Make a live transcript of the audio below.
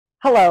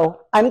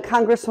Hello, I'm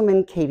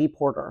Congresswoman Katie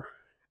Porter.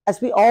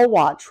 As we all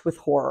watch with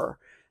horror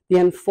the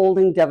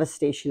unfolding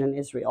devastation in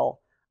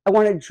Israel, I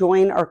want to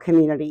join our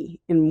community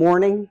in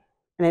mourning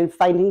and in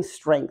finding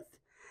strength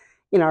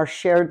in our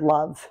shared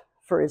love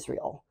for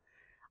Israel.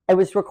 I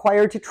was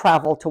required to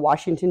travel to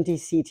Washington,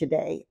 D.C.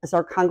 today as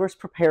our Congress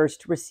prepares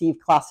to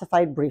receive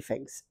classified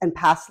briefings and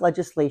pass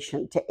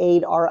legislation to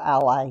aid our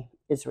ally,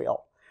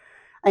 Israel.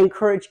 I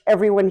encourage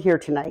everyone here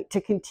tonight to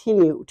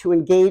continue to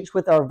engage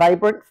with our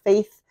vibrant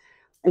faith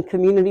and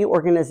community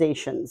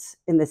organizations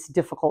in this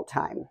difficult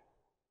time.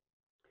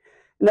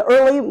 In the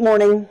early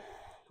morning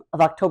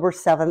of October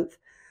 7th,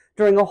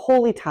 during a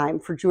holy time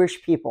for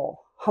Jewish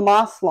people,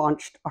 Hamas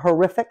launched a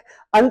horrific,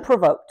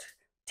 unprovoked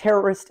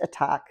terrorist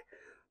attack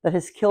that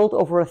has killed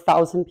over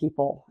 1,000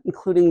 people,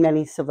 including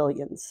many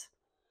civilians.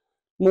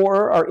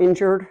 More are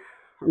injured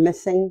or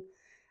missing,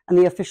 and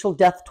the official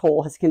death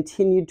toll has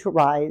continued to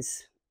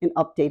rise in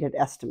updated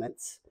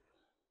estimates.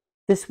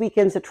 This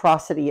weekend's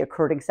atrocity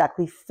occurred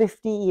exactly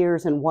 50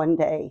 years and one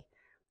day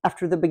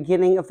after the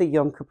beginning of the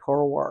Yom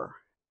Kippur War,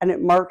 and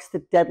it marks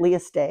the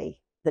deadliest day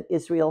that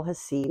Israel has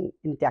seen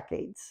in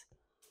decades.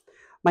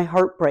 My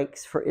heart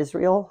breaks for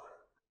Israel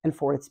and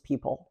for its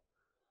people.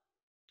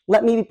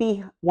 Let me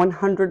be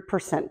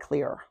 100%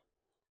 clear.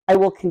 I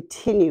will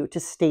continue to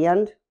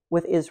stand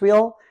with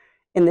Israel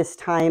in this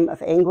time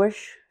of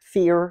anguish,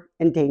 fear,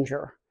 and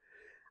danger.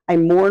 I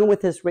mourn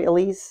with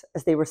Israelis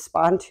as they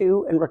respond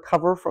to and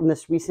recover from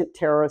this recent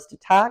terrorist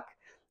attack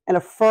and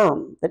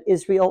affirm that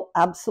Israel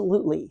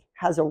absolutely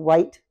has a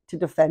right to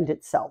defend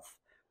itself.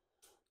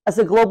 As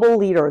a global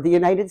leader, the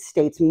United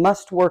States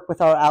must work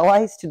with our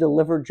allies to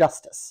deliver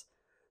justice.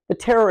 The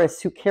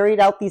terrorists who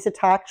carried out these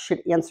attacks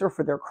should answer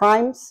for their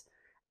crimes,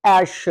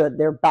 as should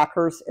their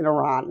backers in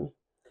Iran.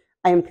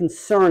 I am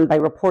concerned by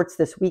reports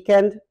this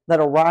weekend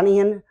that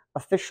Iranian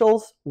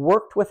officials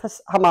worked with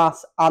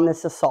Hamas on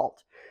this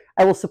assault.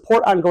 I will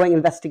support ongoing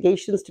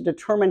investigations to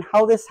determine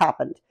how this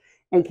happened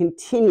and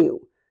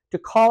continue to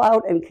call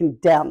out and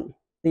condemn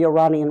the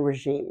Iranian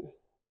regime.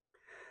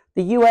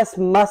 The U.S.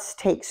 must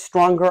take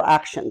stronger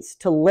actions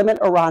to limit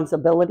Iran's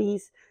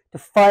abilities to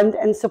fund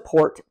and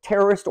support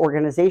terrorist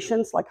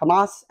organizations like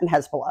Hamas and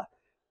Hezbollah.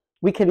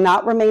 We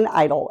cannot remain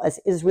idle as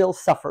Israel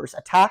suffers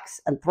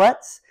attacks and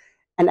threats,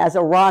 and as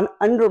Iran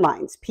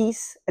undermines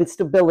peace and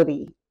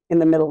stability in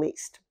the Middle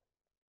East.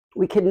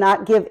 We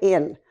cannot give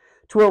in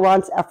to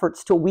Iran's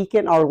efforts to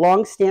weaken our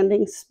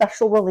long-standing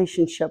special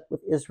relationship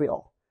with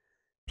Israel.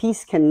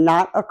 Peace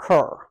cannot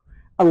occur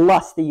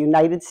unless the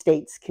United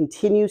States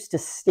continues to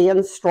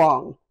stand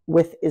strong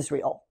with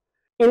Israel.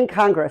 In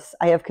Congress,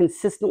 I have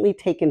consistently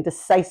taken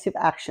decisive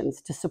actions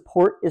to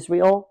support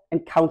Israel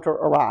and counter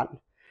Iran.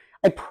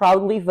 I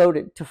proudly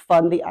voted to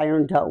fund the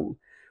Iron Dome,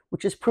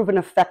 which has proven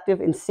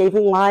effective in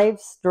saving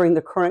lives during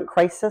the current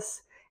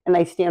crisis, and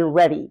I stand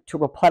ready to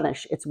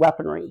replenish its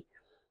weaponry.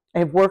 I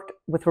have worked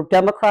with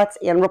Democrats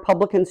and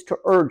Republicans to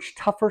urge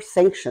tougher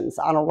sanctions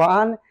on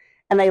Iran,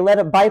 and I led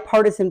a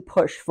bipartisan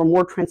push for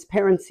more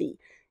transparency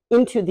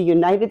into the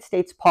United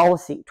States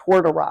policy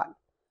toward Iran.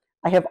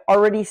 I have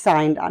already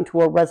signed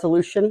onto a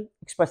resolution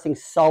expressing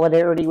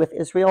solidarity with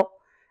Israel,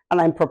 and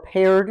I'm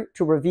prepared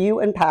to review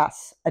and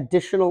pass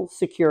additional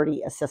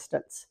security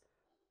assistance.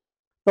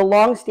 The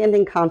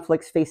long-standing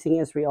conflicts facing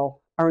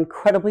Israel are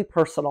incredibly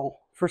personal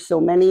for so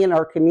many in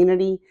our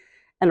community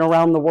and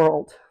around the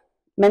world.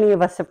 Many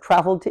of us have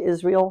traveled to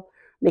Israel,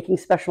 making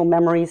special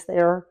memories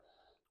there,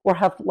 or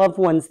have loved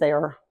ones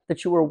there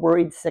that you were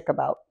worried sick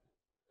about.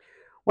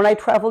 When I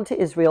traveled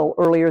to Israel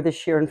earlier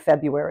this year in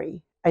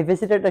February, I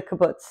visited a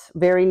kibbutz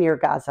very near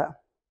Gaza.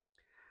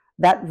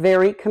 That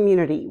very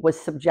community was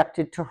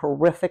subjected to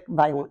horrific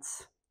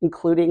violence,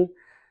 including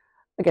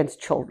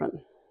against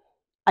children.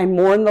 I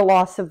mourn the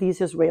loss of these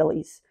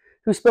Israelis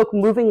who spoke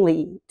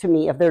movingly to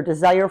me of their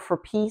desire for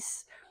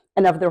peace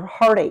and of their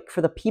heartache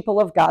for the people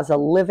of Gaza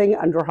living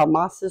under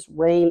Hamas's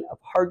reign of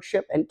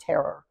hardship and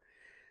terror.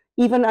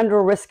 Even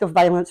under risk of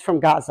violence from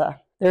Gaza,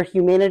 their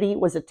humanity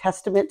was a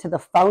testament to the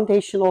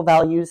foundational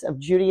values of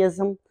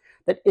Judaism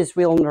that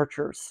Israel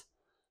nurtures.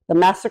 The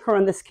massacre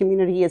in this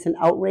community is an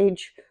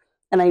outrage,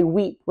 and I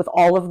weep with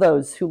all of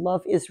those who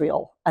love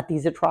Israel at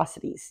these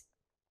atrocities.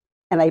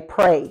 And I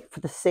pray for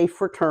the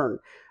safe return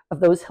of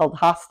those held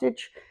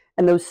hostage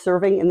and those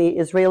serving in the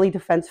Israeli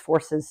Defense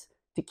Forces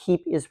to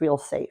keep Israel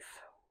safe.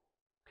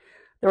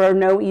 There are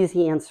no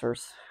easy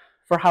answers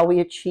for how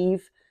we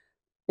achieve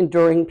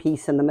enduring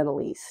peace in the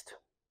Middle East,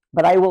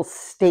 but I will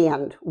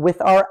stand with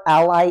our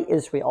ally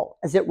Israel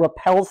as it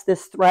repels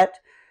this threat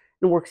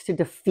and works to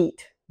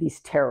defeat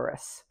these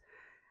terrorists.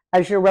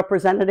 As your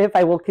representative,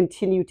 I will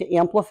continue to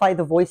amplify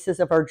the voices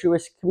of our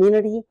Jewish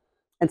community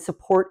and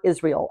support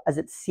Israel as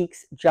it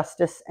seeks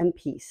justice and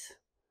peace.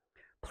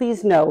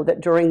 Please know that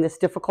during this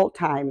difficult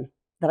time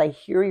that I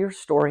hear your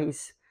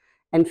stories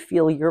and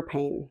feel your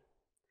pain.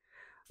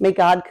 May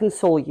God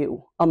console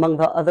you among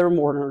the other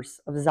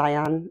mourners of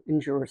Zion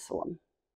and Jerusalem.